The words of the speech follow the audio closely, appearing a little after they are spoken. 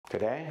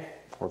Today,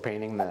 we're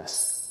painting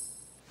this.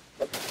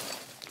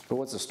 But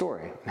what's the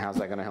story, and how's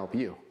that gonna help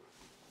you?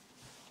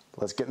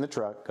 Let's get in the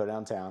truck, go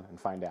downtown, and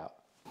find out.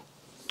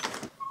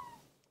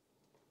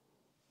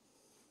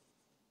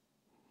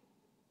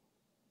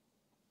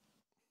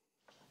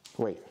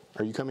 Wait,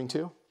 are you coming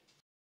too?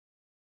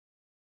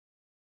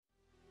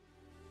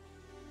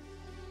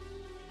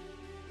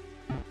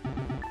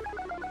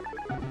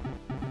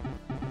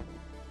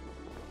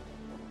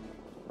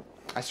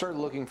 I started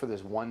looking for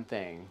this one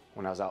thing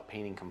when I was out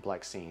painting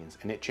complex scenes,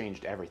 and it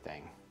changed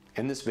everything.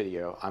 In this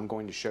video, I'm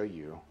going to show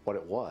you what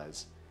it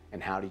was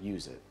and how to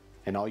use it.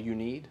 And all you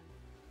need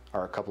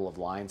are a couple of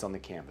lines on the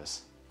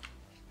canvas.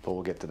 But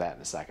we'll get to that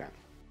in a second.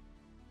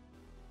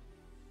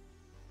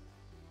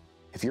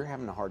 If you're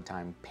having a hard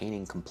time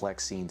painting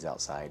complex scenes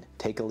outside,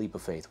 take a leap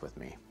of faith with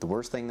me. The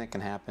worst thing that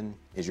can happen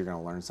is you're going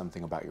to learn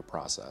something about your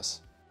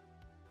process.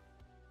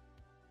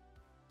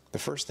 The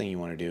first thing you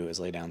want to do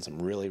is lay down some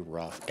really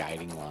rough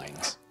guiding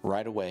lines.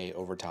 Right away,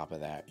 over top of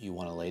that, you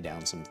want to lay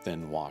down some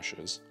thin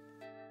washes.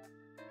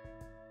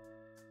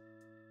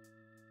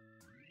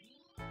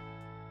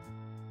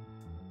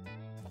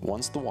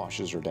 Once the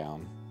washes are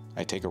down,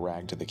 I take a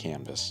rag to the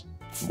canvas.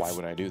 Why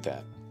would I do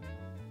that?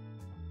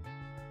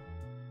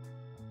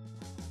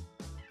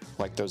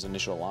 Like those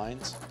initial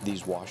lines,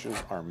 these washes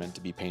are meant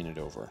to be painted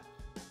over.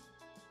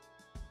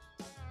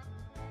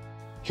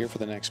 Here for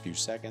the next few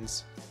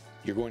seconds,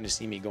 you're going to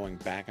see me going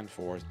back and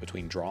forth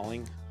between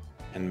drawing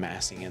and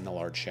massing in the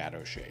large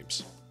shadow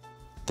shapes.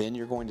 Then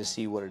you're going to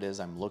see what it is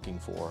I'm looking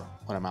for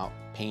when I'm out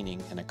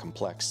painting in a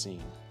complex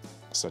scene,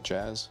 such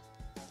as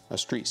a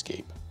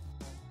streetscape.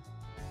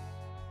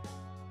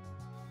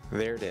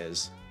 There it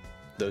is,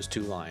 those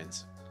two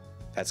lines.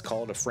 That's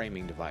called a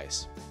framing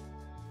device.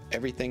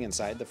 Everything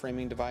inside the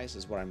framing device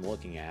is what I'm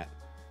looking at.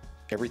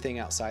 Everything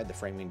outside the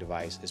framing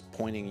device is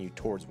pointing you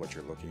towards what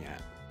you're looking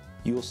at.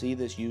 You will see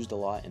this used a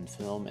lot in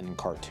film and in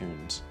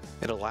cartoons.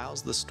 It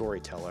allows the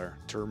storyteller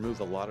to remove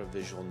a lot of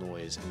visual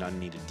noise and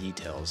unneeded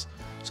details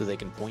so they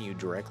can point you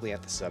directly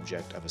at the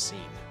subject of a scene.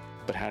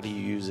 But how do you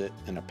use it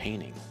in a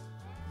painting?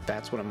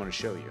 That's what I'm going to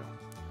show you.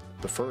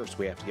 But first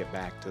we have to get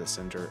back to the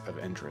center of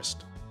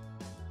interest.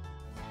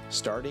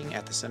 Starting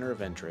at the center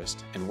of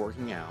interest and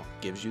working out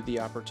gives you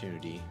the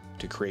opportunity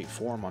to create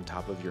form on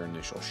top of your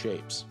initial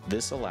shapes.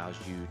 This allows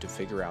you to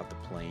figure out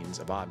the planes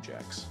of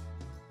objects.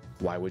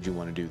 Why would you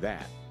want to do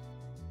that?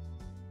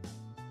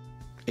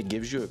 It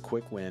gives you a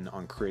quick win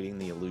on creating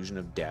the illusion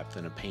of depth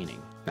in a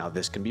painting. Now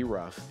this can be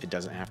rough, it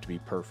doesn't have to be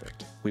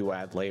perfect. We will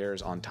add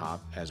layers on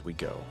top as we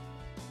go.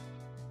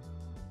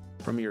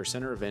 From your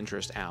center of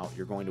interest out,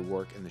 you're going to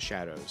work in the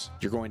shadows.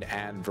 You're going to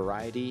add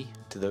variety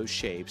to those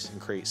shapes and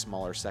create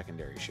smaller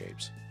secondary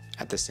shapes.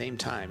 At the same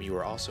time, you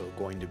are also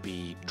going to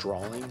be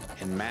drawing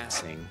and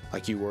massing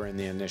like you were in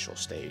the initial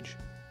stage.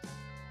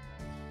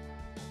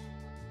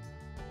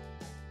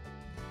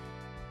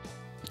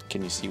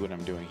 Can you see what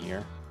I'm doing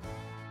here?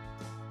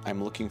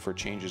 I'm looking for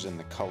changes in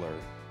the color,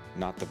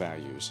 not the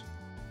values.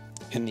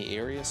 In the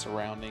area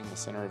surrounding the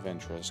center of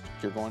interest,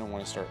 you're going to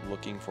want to start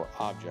looking for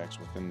objects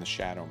within the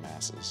shadow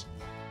masses.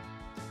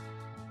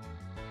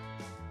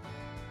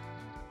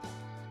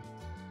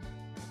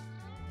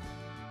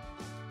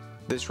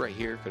 This right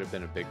here could have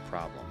been a big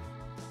problem.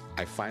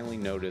 I finally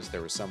noticed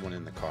there was someone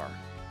in the car.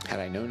 Had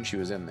I known she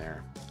was in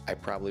there, I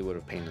probably would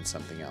have painted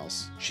something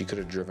else. She could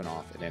have driven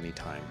off at any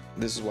time.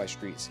 This is why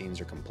street scenes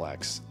are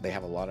complex. They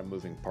have a lot of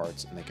moving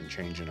parts and they can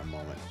change in a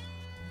moment.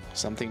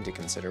 Something to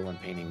consider when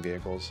painting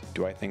vehicles,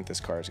 do I think this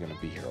car is going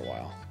to be here a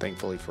while?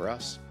 Thankfully for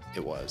us,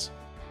 it was.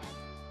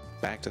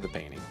 Back to the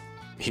painting.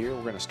 Here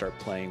we're going to start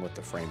playing with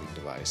the framing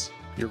device.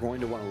 You're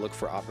going to want to look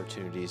for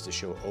opportunities to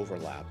show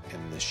overlap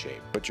in this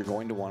shape, but you're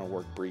going to want to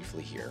work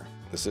briefly here.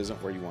 This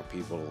isn't where you want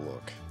people to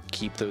look.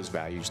 Keep those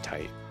values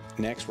tight.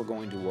 Next, we're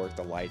going to work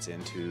the lights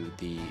into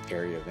the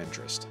area of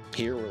interest.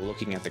 Here we're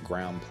looking at the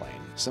ground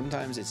plane.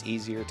 Sometimes it's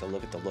easier to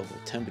look at the local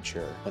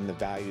temperature when the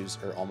values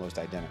are almost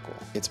identical.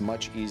 It's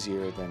much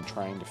easier than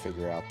trying to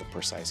figure out the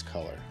precise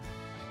color.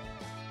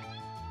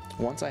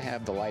 Once I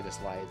have the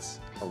lightest lights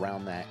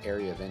around that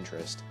area of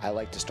interest, I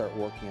like to start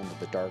working into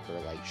the darker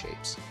light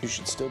shapes. You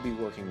should still be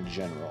working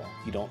general.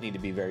 You don't need to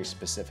be very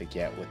specific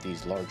yet with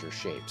these larger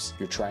shapes.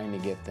 You're trying to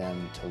get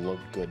them to look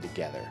good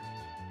together.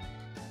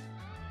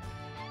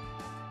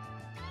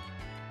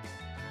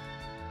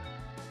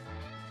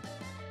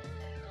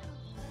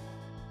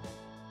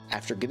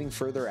 After getting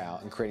further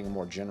out and creating a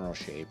more general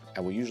shape, I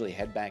will usually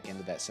head back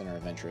into that center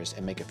of interest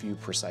and make a few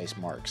precise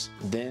marks.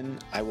 Then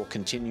I will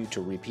continue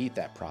to repeat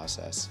that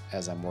process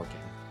as I'm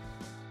working.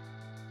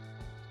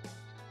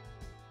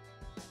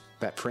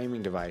 That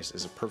framing device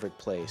is a perfect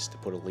place to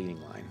put a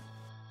leading line.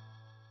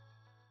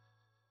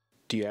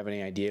 Do you have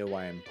any idea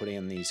why I'm putting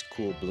in these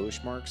cool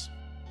bluish marks?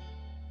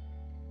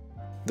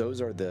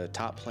 Those are the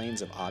top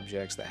planes of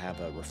objects that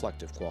have a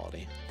reflective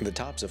quality. The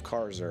tops of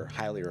cars are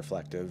highly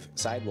reflective.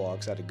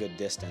 Sidewalks at a good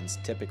distance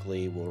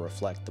typically will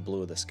reflect the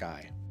blue of the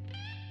sky.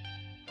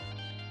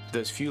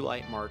 Those few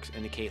light marks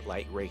indicate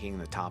light raking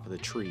the top of the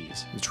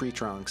trees, the tree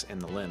trunks,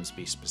 and the limbs to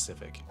be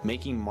specific.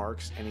 Making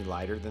marks any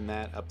lighter than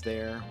that up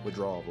there would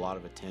draw a lot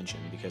of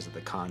attention because of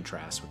the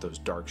contrast with those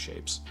dark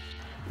shapes.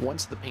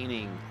 Once the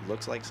painting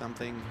looks like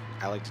something,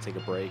 I like to take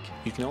a break.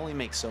 You can only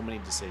make so many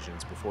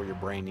decisions before your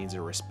brain needs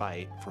a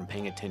respite from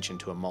paying attention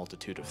to a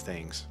multitude of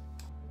things.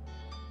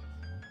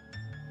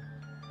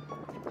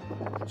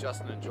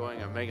 Justin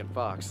enjoying a Megan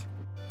Fox.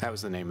 That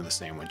was the name of the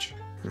sandwich.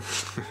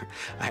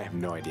 I have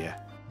no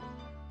idea.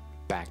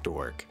 Back to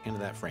work, into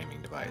that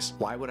framing device.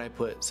 Why would I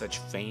put such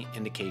faint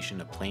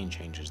indication of plane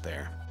changes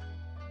there?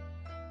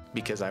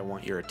 Because I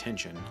want your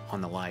attention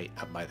on the light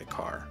up by the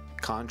car.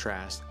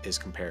 Contrast is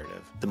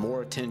comparative. The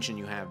more attention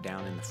you have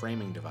down in the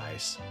framing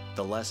device,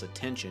 the less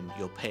attention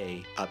you'll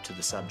pay up to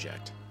the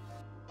subject.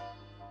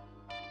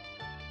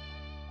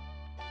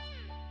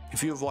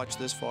 If you have watched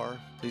this far,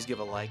 please give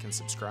a like and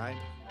subscribe,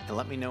 and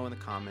let me know in the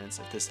comments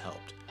if this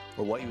helped,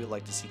 or what you would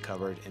like to see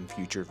covered in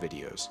future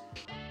videos.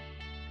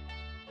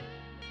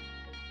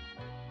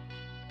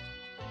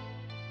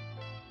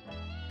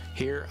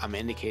 Here, I'm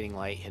indicating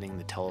light hitting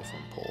the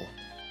telephone pole.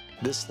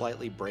 This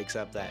slightly breaks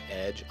up that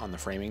edge on the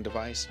framing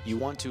device. You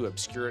want to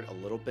obscure it a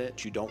little bit,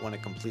 but you don't want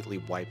to completely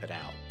wipe it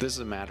out. This is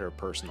a matter of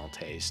personal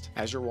taste.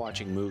 As you're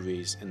watching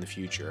movies in the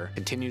future,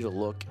 continue to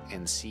look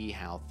and see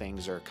how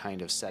things are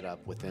kind of set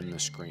up within the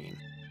screen.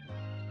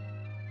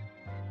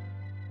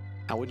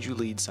 How would you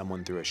lead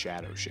someone through a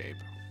shadow shape?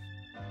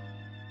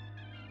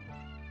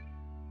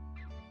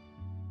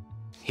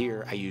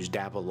 Here, I use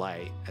dappled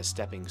light as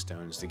stepping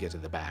stones to get to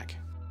the back.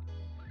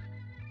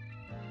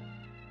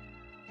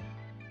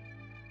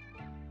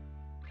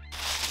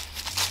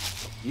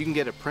 You can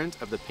get a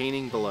print of the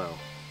painting below.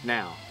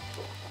 Now,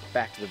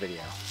 back to the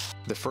video.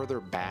 The further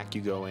back you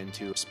go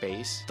into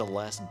space, the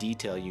less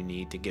detail you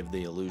need to give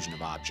the illusion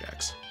of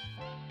objects.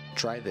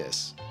 Try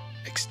this.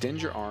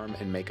 Extend your arm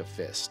and make a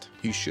fist.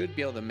 You should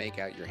be able to make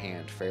out your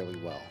hand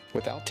fairly well.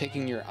 Without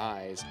taking your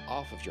eyes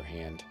off of your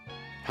hand,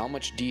 how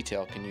much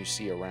detail can you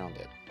see around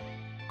it?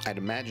 I'd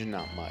imagine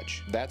not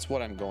much. That's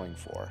what I'm going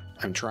for.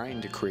 I'm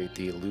trying to create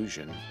the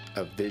illusion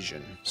of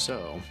vision.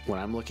 So, when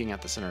I'm looking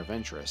at the center of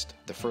interest,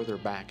 the further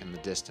back in the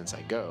distance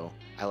I go,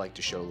 I like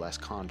to show less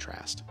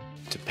contrast.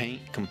 To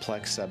paint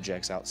complex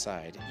subjects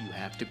outside, you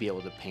have to be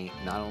able to paint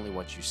not only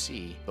what you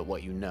see, but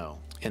what you know.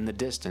 In the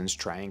distance,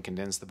 try and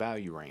condense the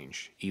value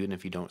range, even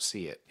if you don't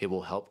see it. It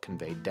will help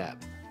convey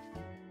depth.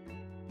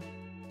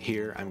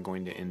 Here, I'm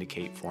going to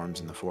indicate forms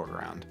in the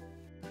foreground.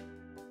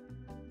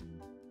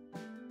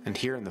 And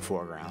here in the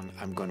foreground,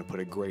 I'm going to put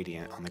a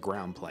gradient on the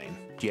ground plane.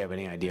 Do you have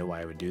any idea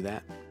why I would do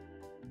that?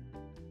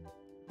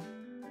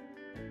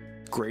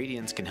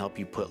 Gradients can help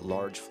you put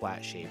large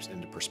flat shapes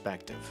into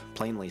perspective.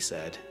 Plainly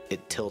said,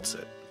 it tilts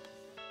it.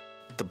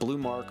 The blue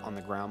mark on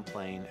the ground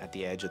plane at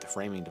the edge of the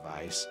framing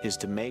device is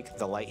to make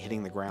the light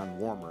hitting the ground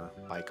warmer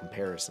by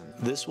comparison.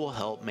 This will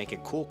help make a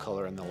cool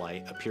color in the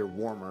light appear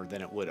warmer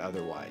than it would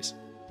otherwise.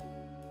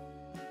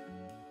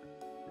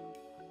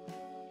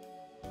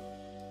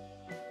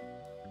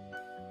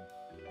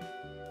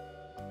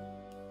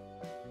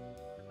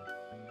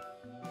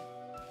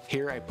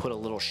 Here I put a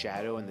little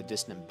shadow in the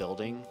distant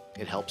building.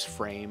 It helps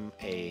frame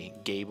a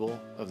gable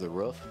of the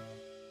roof.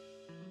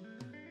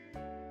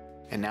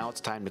 And now it's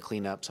time to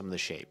clean up some of the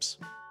shapes.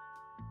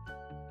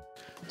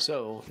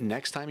 So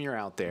next time you're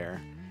out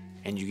there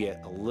and you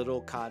get a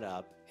little caught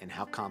up in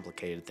how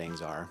complicated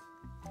things are,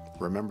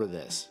 remember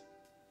this.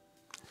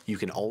 You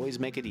can always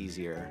make it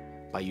easier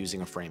by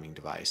using a framing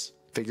device.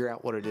 Figure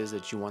out what it is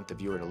that you want the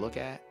viewer to look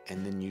at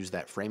and then use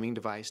that framing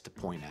device to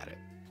point at it.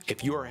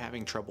 If you are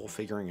having trouble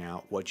figuring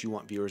out what you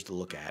want viewers to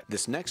look at,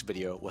 this next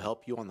video will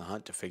help you on the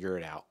hunt to figure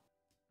it out.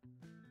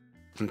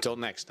 Until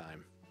next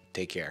time,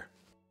 take care.